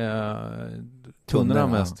tunnorna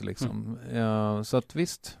mest. Liksom. Så att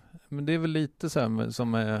visst, men det är väl lite så här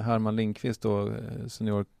som Herman Lindqvist och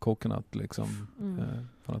Senior Coconut. Liksom,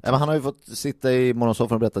 men han har ju fått sitta i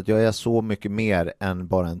morgonsoffan och berätta att jag är så mycket mer än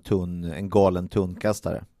bara en galen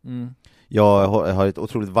tunnkastare. Jag har ett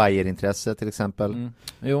otroligt vajerintresse till exempel.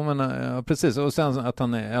 Jo, men precis. Och sen att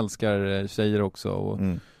han älskar tjejer också och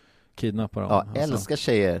kidnappar dem. Ja, älskar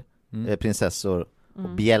tjejer, prinsessor och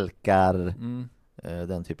bjälkar,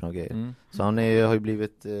 den typen av grejer. Så han har ju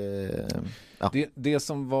blivit... Det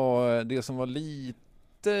som var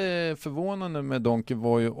lite förvånande med Donkey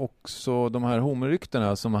var ju också de här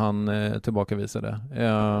homoryktena som han tillbakavisade.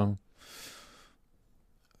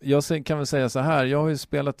 Jag kan väl säga så här, jag har ju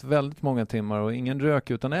spelat väldigt många timmar och ingen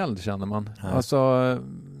rök utan eld, känner man. Alltså,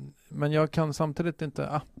 men jag kan samtidigt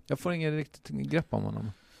inte, jag får ingen riktigt grepp om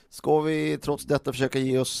honom. Ska vi trots detta försöka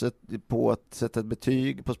ge oss på att sätta ett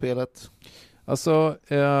betyg på spelet? Alltså,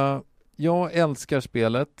 jag älskar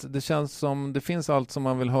spelet. Det känns som det finns allt som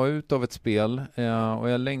man vill ha ut av ett spel, och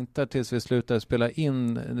jag längtar tills vi slutar spela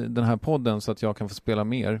in den här podden så att jag kan få spela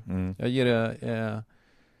mer. Jag ger det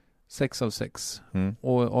 6 av 6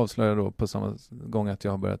 och avslöjar då på samma gång att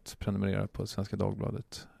jag har börjat prenumerera på Svenska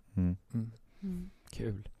Dagbladet.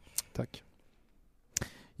 Kul. Tack.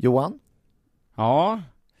 Johan? Ja,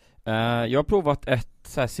 jag har provat ett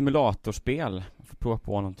så här simulatorspel. Jag får prova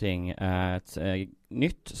på någonting. Ett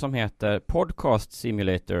nytt som heter Podcast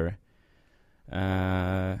Simulator.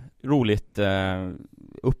 Roligt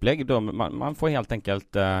upplägg då. Man får helt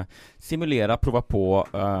enkelt simulera, prova på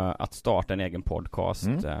att starta en egen podcast.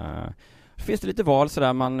 Det finns det lite val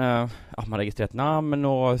sådär, man registrerar ett namn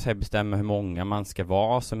och så bestämmer hur många man ska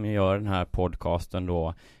vara som gör den här podcasten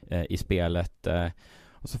då i spelet.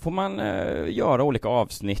 Och så får man göra olika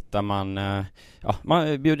avsnitt där man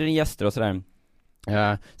bjuder in gäster och sådär.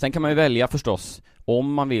 Sen kan man ju välja förstås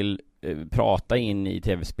om man vill prata in i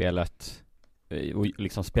tv-spelet och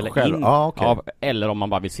liksom spela själv in eller om man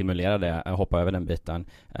bara vill simulera det, hoppa över den biten.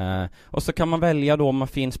 Och så kan man välja då om man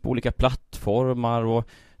finns på olika plattformar och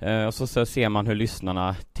så ser man hur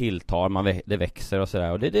lyssnarna tilltar, det växer och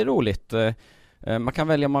sådär. Och det är roligt. Man kan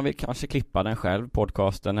välja om man vill kanske klippa den själv,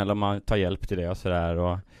 podcasten, eller om man tar hjälp till det och sådär.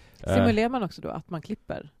 Och simulerar man också då att man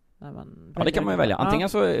klipper? Ja, det kan man ju välja. Antingen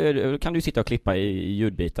så kan du sitta och klippa i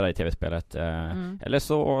ljudbitar i tv-spelet eller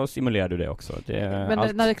så simulerar du det också.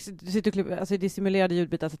 Men när du sitter och klipper, alltså det är simulerade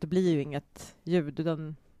ljudbitar så att det blir ju inget ljud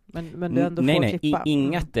utan men du ändå får klippa.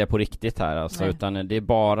 Inget är på riktigt här alltså, utan det är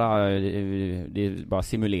bara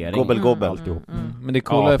simulering. Gobbel. Alltihop. Men det är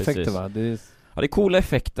coola effekter va? Ja, det är coola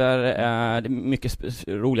effekter, det är mycket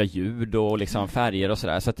roliga ljud och liksom färger och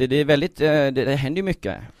sådär. Så att det är väldigt, det händer ju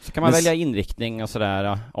mycket. Så kan man välja inriktning och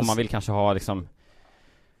sådär, om man vill kanske ha liksom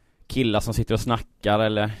killar som sitter och snackar,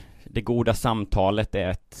 eller det goda samtalet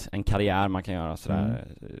är en karriär man kan göra sådär.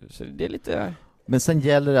 Så det är lite... Men sen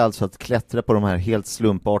gäller det alltså att klättra på de här helt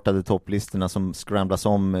slumpartade topplistorna som scramblas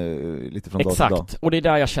om lite från dag till dag. Exakt, och det är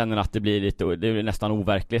där jag känner att det blir nästan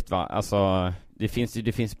overkligt va. Alltså det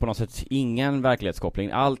finns på något sätt ingen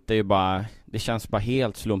verklighetskoppling. Allt är ju bara, det känns bara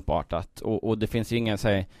helt slumpartat. Och det finns ju ingen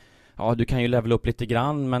säg, ja du kan ju levela upp lite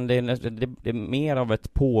grann, men det är mer av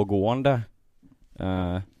ett pågående.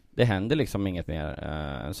 Det händer liksom inget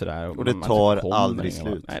mer sådär. Och det tar aldrig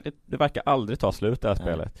slut. Nej, det verkar aldrig ta slut det här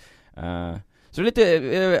spelet. Så det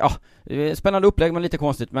är lite spännande upplägg, men lite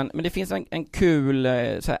konstigt. Men det finns en kul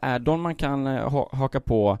add-on man kan haka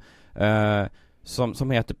på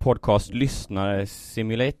som heter Podcast Lyssnare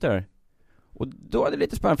Simulator. Och då är det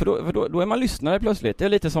lite spännande, för då är man lyssnare plötsligt. Det är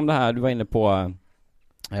lite som det här du var inne på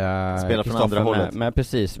spela från andra hållet. Men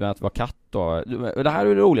precis, med att vara katt då. Det här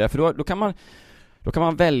är det roliga, för då kan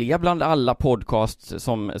man välja bland alla podcasts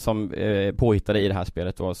som påhittade i det här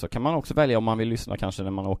spelet då. Så kan man också välja om man vill lyssna kanske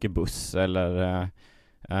när man åker buss eller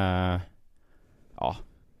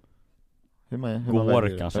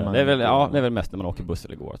går kanske. Det är väl mest när man åker buss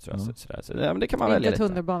eller går tror jag. Så men det kan man välja lite. Inte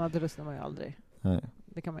tunnelbana, det lyssnar man ju aldrig. Nej.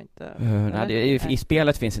 Det kan man inte. Nej, i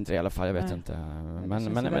spelet finns inte det i alla fall, jag vet inte.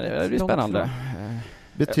 Men det är spännande.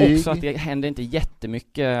 Betyg. Också att det händer inte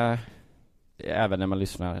jättemycket även när man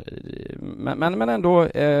lyssnar. Men ändå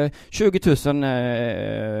 20 000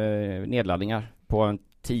 nedladdningar på en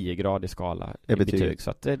 10-gradig skala i betyg.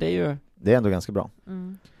 Så att det är ju... Det är ändå ganska bra.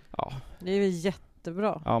 Ja. Det är ju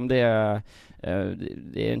jättebra. Ja, men det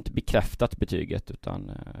är inte bekräftat betyget,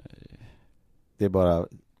 utan det är bara...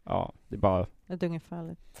 Ja, det är bara... Ett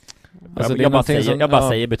ungefärligt. Alltså jag bara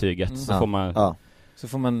säger betyget, så får man... Ja. Så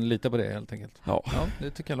får man lita på det helt enkelt. Ja, det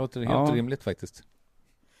tycker jag låter helt rimligt faktiskt.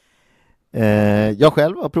 Jag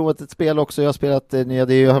själv har provat ett spel också. Jag har spelat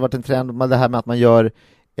det har varit en trend med det här med att man gör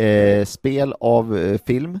spel av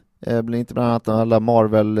film. Inte bland annat alla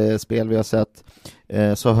Marvel-spel vi har sett.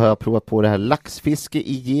 Så har jag provat på det här Laxfiske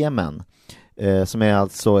i Jemen. Som är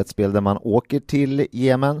alltså ett spel där man åker till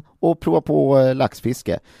Jemen och provar på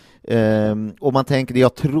laxfiske. Och man tänker, det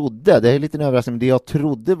är lite överraskande, men det jag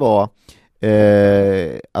trodde var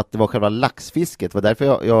att det var själva laxfisket. Det var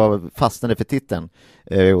därför jag fastnade för titeln.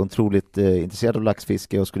 Jag är otroligt intresserad av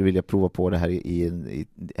laxfiske och skulle vilja prova på det här i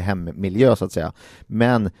hemmiljö så att säga.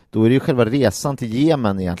 Men då är det ju själva resan till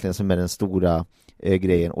Jemen egentligen som är den stora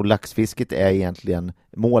grejen, och laxfisket är egentligen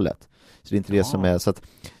målet. Så det är inte det som är, så att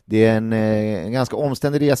det är en ganska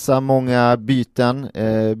omständig resa, många byten,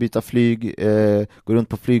 byta flyg, gå runt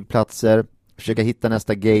på flygplatser, försöka hitta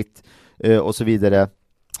nästa gate och så vidare.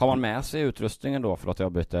 Har man med sig utrustningen då, förlåt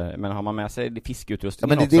jag byter, men har man med sig fiskeutrustningen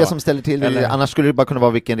men det är också? Det som ställer till det, annars skulle det bara kunna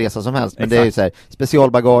vara vilken resa som helst. Men Exakt. det är ju så här,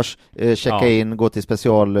 specialbagage, checka in, gå till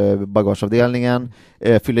specialbagageavdelningen,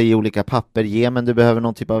 fylla i olika papper, men du behöver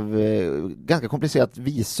någon typ av ganska komplicerat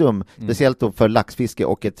visum, speciellt då för laxfiske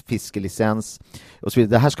och ett fiskelicens och så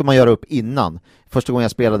vidare. Det här ska man göra upp innan. Första gången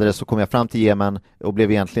jag spelade det så kom jag fram till Jemen och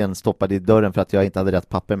blev egentligen stoppad i dörren för att jag inte hade rätt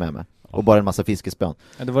papper med mig. Och bara en massa fiskespön.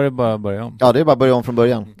 Ja, det var det bara att börja om. Ja, det är bara att börja om från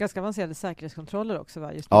början. Ganska avancerade säkerhetskontroller också,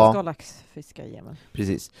 va? Just man ska laxfiska i Jemen.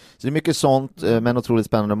 Precis. Så det är mycket sånt, men otroligt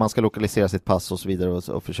spännande. Man ska lokalisera sitt pass och så vidare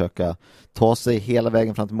och försöka ta sig hela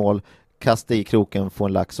vägen fram till mål, kasta i kroken, få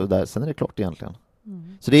en lax och där. Sen är det klart egentligen.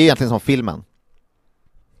 Så det är egentligen som filmen.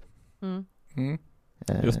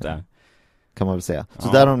 Just det. Kan man väl säga.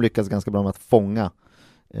 Så där har de lyckats ganska bra med att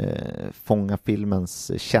fånga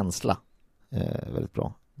filmens känsla. Väldigt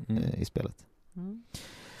bra. I spelet.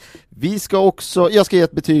 Jag ska ge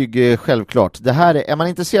ett betyg självklart. Det här är man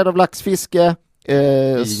intresserad av laxfiske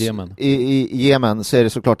i Jemen så är det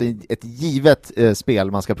såklart ett givet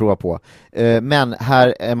spel man ska prova på. Men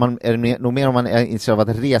här är det nog mer om man är intresserad av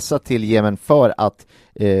att resa till Jemen för att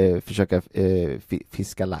försöka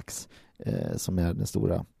fiska lax som är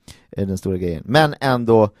den stora grejen. Men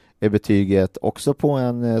ändå är betyget också på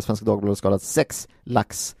en Svenska Dagbladet-skala 6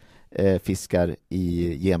 lax fiskar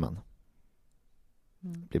i Jemen.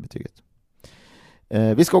 Blir betyget.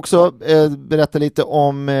 Vi ska också berätta lite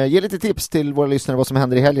om, ge lite tips till våra lyssnare vad som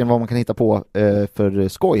händer i helgen, vad man kan hitta på för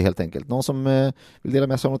skoj helt enkelt. Någon som vill dela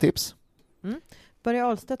med sig av något tips? Börje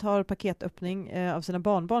Ahlstedt har paketöppning av sina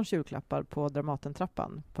barnbarns julklappar på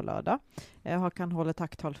Dramatentrappan på lördag. Han håller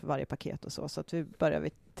tacktal för varje paket och så att vi börjar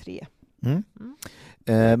vid 3.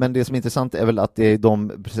 Men det som är intressant är väl att det är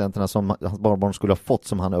de presenterna som hans barnbarn skulle ha fått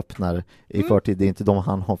som han öppnar i förtid. Det är inte de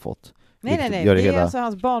han har fått. Nej. Det är alltså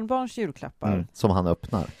hans barnbarns julklappar. Som han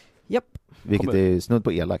öppnar. Japp. Vilket är snudd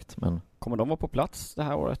på elakt. Men... Kommer de vara på plats det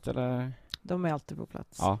här året? Eller? De är alltid på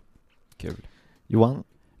plats. Ja, kul. Johan?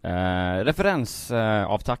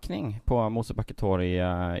 Referensavtackning på Mosebacke torg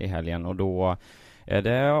i helgen. Och då är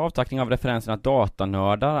det avtackning av referensen att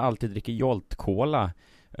datanördar alltid dricker Jolt-cola.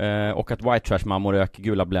 Och att White Trash-mammor röker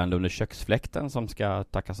gula Blend under köksfläkten som ska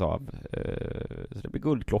tackas av. Så det blir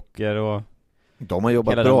guldklockor och... De har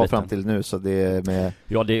jobbat bra fram till nu, så det är med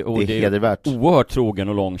det är hedervärt. Oerhört trogen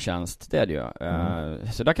och lång tjänst, det är det ju.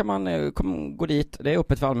 Så där kan man gå dit. Det är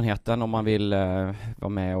öppet för allmänheten om man vill vara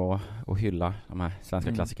med och hylla de här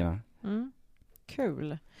svenska klassikerna.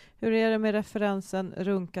 Kul. Hur är det med referensen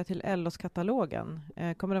runka till LOs-katalogen?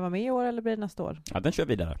 Kommer den vara med i år eller blir det nästa år? Ja, den kör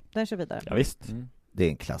vidare. Ja, visst. Det är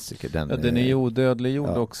en klassiker. Den är ju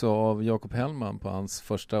odödliggjord också av Jakob Hellman på hans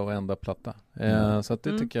första och enda platta. Så att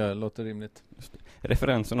det tycker jag låter rimligt.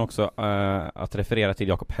 Referensen också att referera till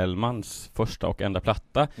Jakob Hellmans första och enda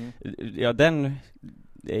platta. Ja, den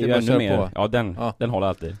är ju ännu mer. På. Ja, den håller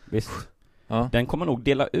alltid. Visst. Ja. Den kommer nog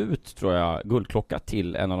dela ut, tror jag, guldklocka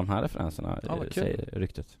till en av de här referenserna, säger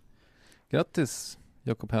ryktet. Grattis,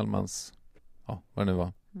 Jakob Hellmans. Ja, vad det nu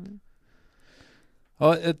var.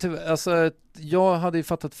 Ja, alltså jag hade ju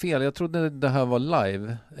fattat fel. Jag trodde det här var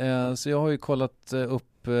live. Så jag har ju kollat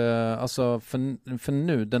upp alltså för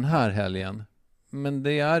nu, den här helgen. Men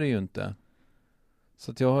det är det ju inte.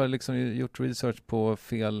 Så att jag har liksom gjort research på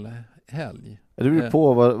fel helg. Det beror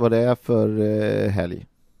på vad det är för helg.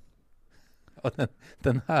 Ja,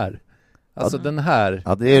 den här. Alltså den här.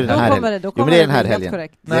 Ja, det är den här helgen. Då kommer det är den här helgen.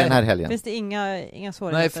 Korrekt. Det är den här helgen. Finns det inga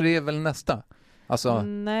svårigheter? Nej, för det är väl nästa. Alltså,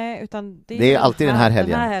 nej, utan det är alltid den här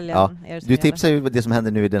helgen. Ja. Du tipsar ju det som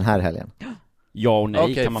händer nu i den här helgen. Ja och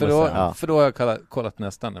nej, kan man väl säga. För då har jag kollat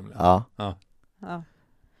nästa nämligen. Ja.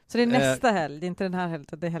 Så det är nästa helg, det är inte den här helgen,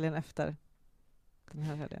 det är helgen efter den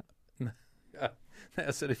här helgen. Nej,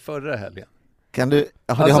 alltså det är förra helgen. Kan du,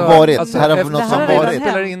 det har varit, alltså, här har något som varit. Jag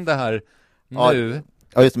spelar in det här nu.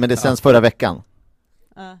 Ja, just det, men det sänds förra veckan.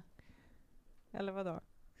 Eller vadå?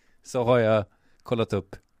 Så har jag kollat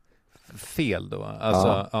upp fel då.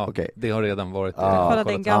 Alltså, okay. Det har redan varit.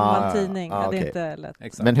 Kollade en gammal tidning, det är inte lätt.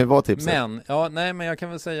 Exakt. Men hur var tipset? Men jag kan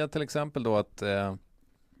väl säga till exempel då att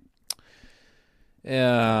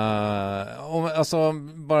alltså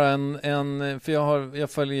bara en för jag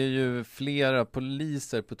följer ju flera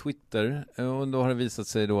poliser på Twitter och då har det visat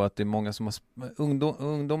sig då att det är många som har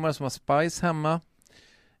ungdomar som har Spice hemma.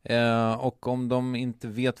 Och om de inte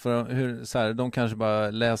vet hur så här, de kanske bara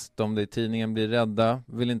läst om det i tidningen, blir rädda,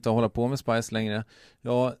 vill inte hålla på med Spice längre.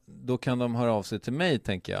 Ja, då kan de höra av sig till mig,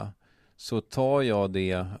 tänker jag. Så tar jag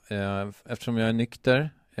det eftersom jag är nykter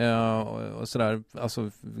och sådär,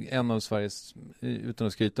 alltså en av Sveriges, utan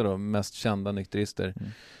att skryta då, mest kända nykterister.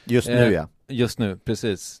 Just nu, ja. Just nu,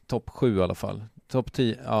 precis. Topp 7 i alla fall. Topp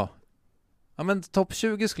 10, ja men topp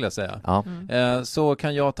 20 skulle jag säga. Ja. Så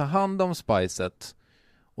kan jag ta hand om Spicet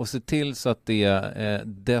och se till så att det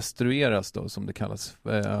destrueras då, som det kallas,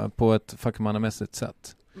 på ett fackmannamässigt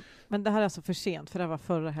sätt. Men det här är alltså för sent, för det var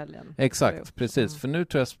förra helgen. Exakt, precis. För nu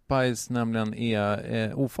tror jag Spice nämligen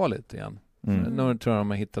är ofarligt igen. Nu tror jag de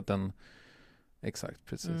har hittat en... Exakt,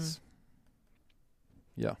 precis.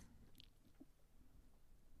 Ja.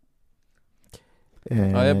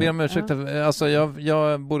 Ja, jag ber om ursäkt. Alltså,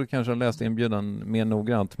 jag borde kanske ha läst inbjudan mer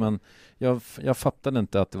noggrant, men jag fattade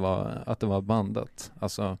inte att det var bandat.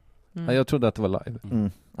 Alltså, jag trodde att det var live.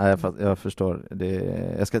 Ja, jag förstår.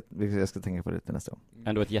 Jag ska tänka på det till nästa gång.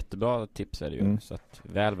 Ändå ett jättebra tips är det ju. Så att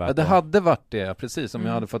väl värt det hade varit det, precis som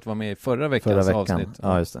jag hade fått vara med i förra veckans avsnitt.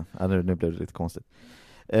 Ja, just det. Ja, nu blev det lite konstigt.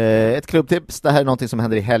 Ett klubbtips, det här är någonting som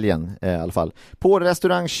händer i helgen i alla fall. På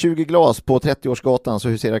restaurang 20 glas på 30-årsgatan så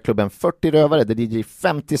huserar klubben 40 rövare där DJ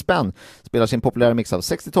 50 spänn spelar sin populära mix av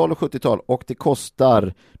 60-tal och 70-tal och det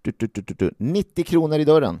kostar 90 kronor i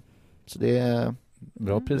dörren. Så det är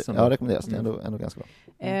bra pris. Ja, rekommenderas. Det är ändå ganska bra.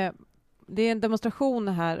 Det är en demonstration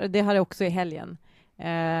här, det här är också i helgen.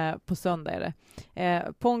 På söndag är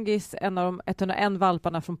det. Pongis, en av de 101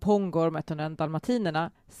 valparna från Pongor, 101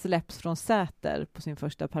 dalmatinerna, släpps från Säter på sin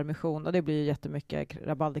första permission och det blir jättemycket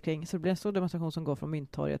rabalder kring. Så det blir en stor demonstration som går från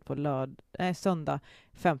Mynttorget på söndag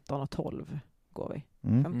 15:12 går vi.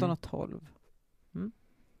 15:12.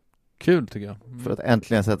 Kul tycker jag. För att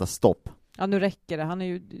äntligen sätta stopp. Ja, nu räcker det. Han är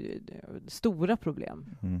ju stora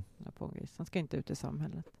problem. Han ska inte ut i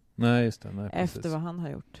samhället. Nej, just det. Nej, efter vad han har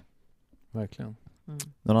gjort. Verkligen.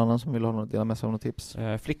 Någon annan som vill dela med sig av något tips?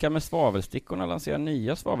 Flicka med svavelstickorna lanserar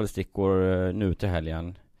nya svavelstickor nu till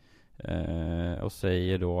helgen. Och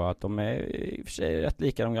säger då att de är i och för sig rätt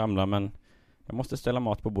lika de gamla, men jag måste ställa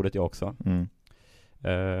mat på bordet jag också.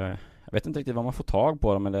 Jag vet inte riktigt vad man får tag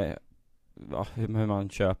på dem eller hur man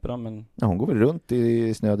köper dem. Men... Ja, hon går väl runt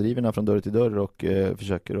i snödrivorna från dörr till dörr och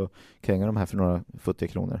försöker att kränga de här för några futtiga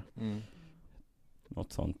kronor.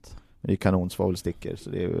 Något sånt. Det är kanonsvavelstickor, så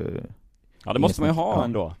det är ju... Ja, det måste man ju ha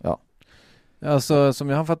ändå. Ja. Alltså, som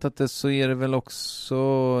jag har fattat det så är det väl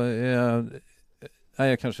också... det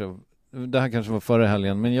här kanske var förra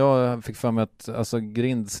helgen, men jag fick för mig att alltså,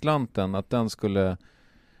 grindslanten, att den skulle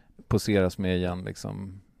poseras med igen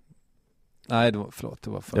liksom. Nej, det var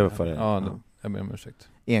förra. Ja. Jag ber om ursäkt.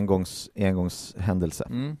 Engångshändelse.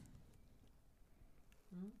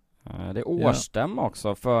 Det är årsstämma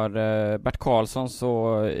också för Bert Karlssons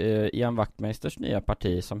och Ian Wachtmeisters nya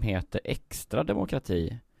parti som heter Extra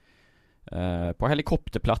Demokrati. På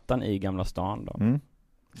helikopterplattan i Gamla stan då.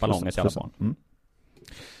 Ballonget i alla barn.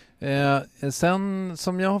 Sen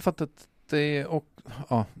som jag har fattat det, och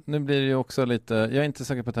nu blir det ju också lite, jag är inte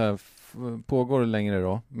säker på att det här pågår längre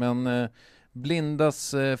då, men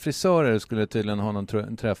blindas frisörer skulle tydligen ha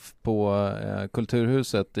någon träff på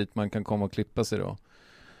Kulturhuset dit man kan komma och klippa sig då.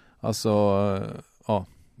 Alltså,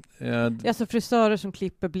 alltså frisörer som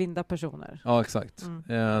klipper blinda personer. Ja, exakt.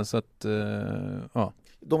 Så att,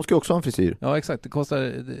 De ska också ha en frisyr. Ja, exakt. Det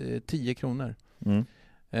kostar 10 kronor.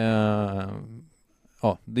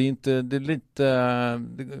 Det är inte, det är lite,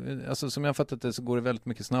 alltså som jag har fattat det så går det väldigt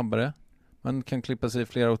mycket snabbare. Man kan klippa sig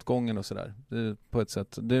flera åt gången och sådär. På ett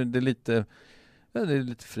sätt. Det är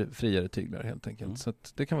lite friare tyglar helt enkelt. Så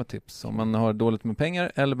att det kan vara tips om man har dåligt med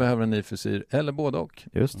pengar eller behöver en ny frisyr eller både och.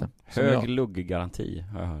 Just det. Hög lugggaranti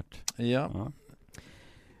har jag hört. Ja.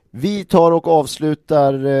 Vi tar och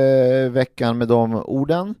avslutar veckan med de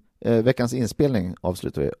orden. Veckans inspelning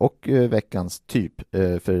avslutar vi. Och veckans typ.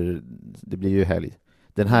 För det blir ju helg.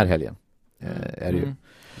 Den här helgen är det ju.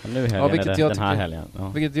 Nu helgen är det den här helgen. Ja.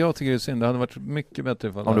 Vilket jag tycker är synd. Det hade varit mycket bättre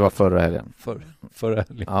ifall om det var förra helgen. Förra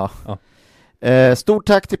helgen. Ja. Stort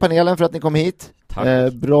tack till panelen för att ni kom hit.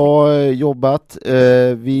 Bra jobbat.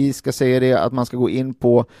 Vi ska säga det att man ska gå in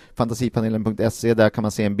på fantasipanelen.se. Där kan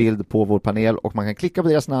man se en bild på vår panel och man kan klicka på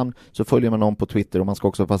deras namn så följer man dem på Twitter, och man ska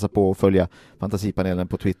också passa på att följa Fantasipanelen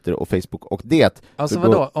på Twitter och Facebook och det. Alltså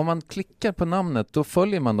vadå? Om man klickar på namnet då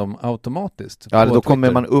följer man dem automatiskt? Ja, då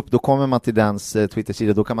kommer man till dens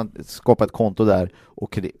Twitter-sida, då kan man skapa ett konto där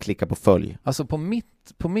och klicka på följ. Alltså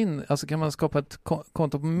alltså kan man skapa ett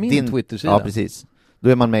konto på min Twitter-sida? Ja, precis. Då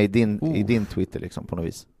är man med i din Twitter liksom på något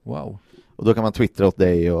vis. Wow. Och då kan man twittra åt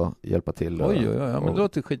dig och hjälpa till. Oj, men det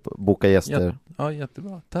låter skit. Boka gäster. Ja,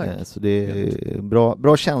 jättebra. Tack. Så det är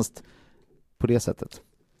bra tjänst på det sättet.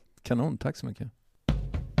 Kanon, tack så mycket.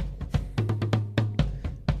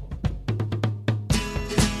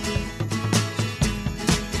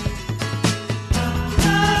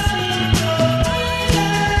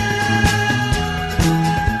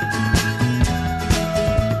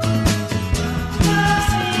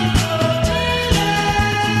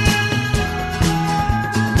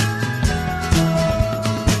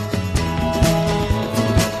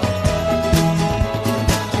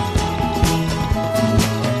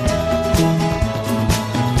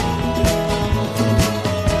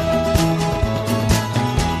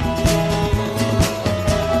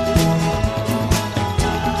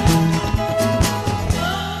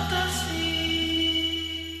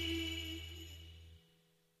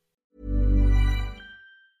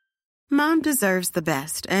 Mom deserves the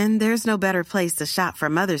best, and there's no better place to shop for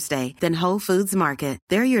Mother's Day than Whole Foods Market.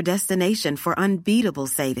 They're your destination for unbeatable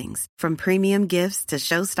savings, from premium gifts to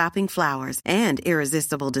show-stopping flowers and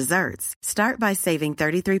irresistible desserts. Start by saving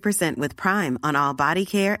 33% with Prime on all body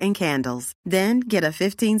care and candles. Then get a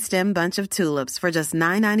 15-stem bunch of tulips for just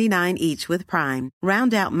 $9.99 each with Prime.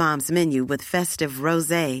 Round out Mom's menu with festive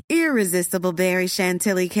rosé, irresistible berry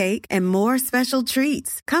chantilly cake, and more special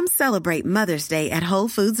treats. Come celebrate Mother's Day at Whole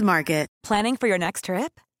Foods Market. Planning for your next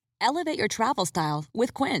trip? Elevate your travel style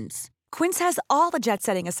with Quince. Quince has all the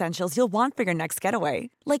jet-setting essentials you'll want for your next getaway,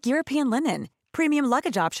 like European linen, premium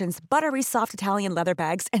luggage options, buttery soft Italian leather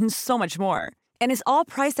bags, and so much more. And is all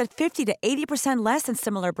priced at 50 to 80% less than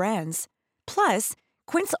similar brands. Plus,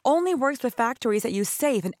 Quince only works with factories that use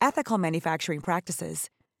safe and ethical manufacturing practices.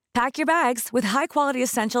 Pack your bags with high-quality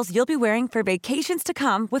essentials you'll be wearing for vacations to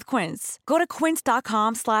come with Quince. Go to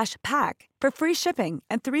quince.com/pack for free shipping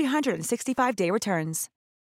and 365-day returns.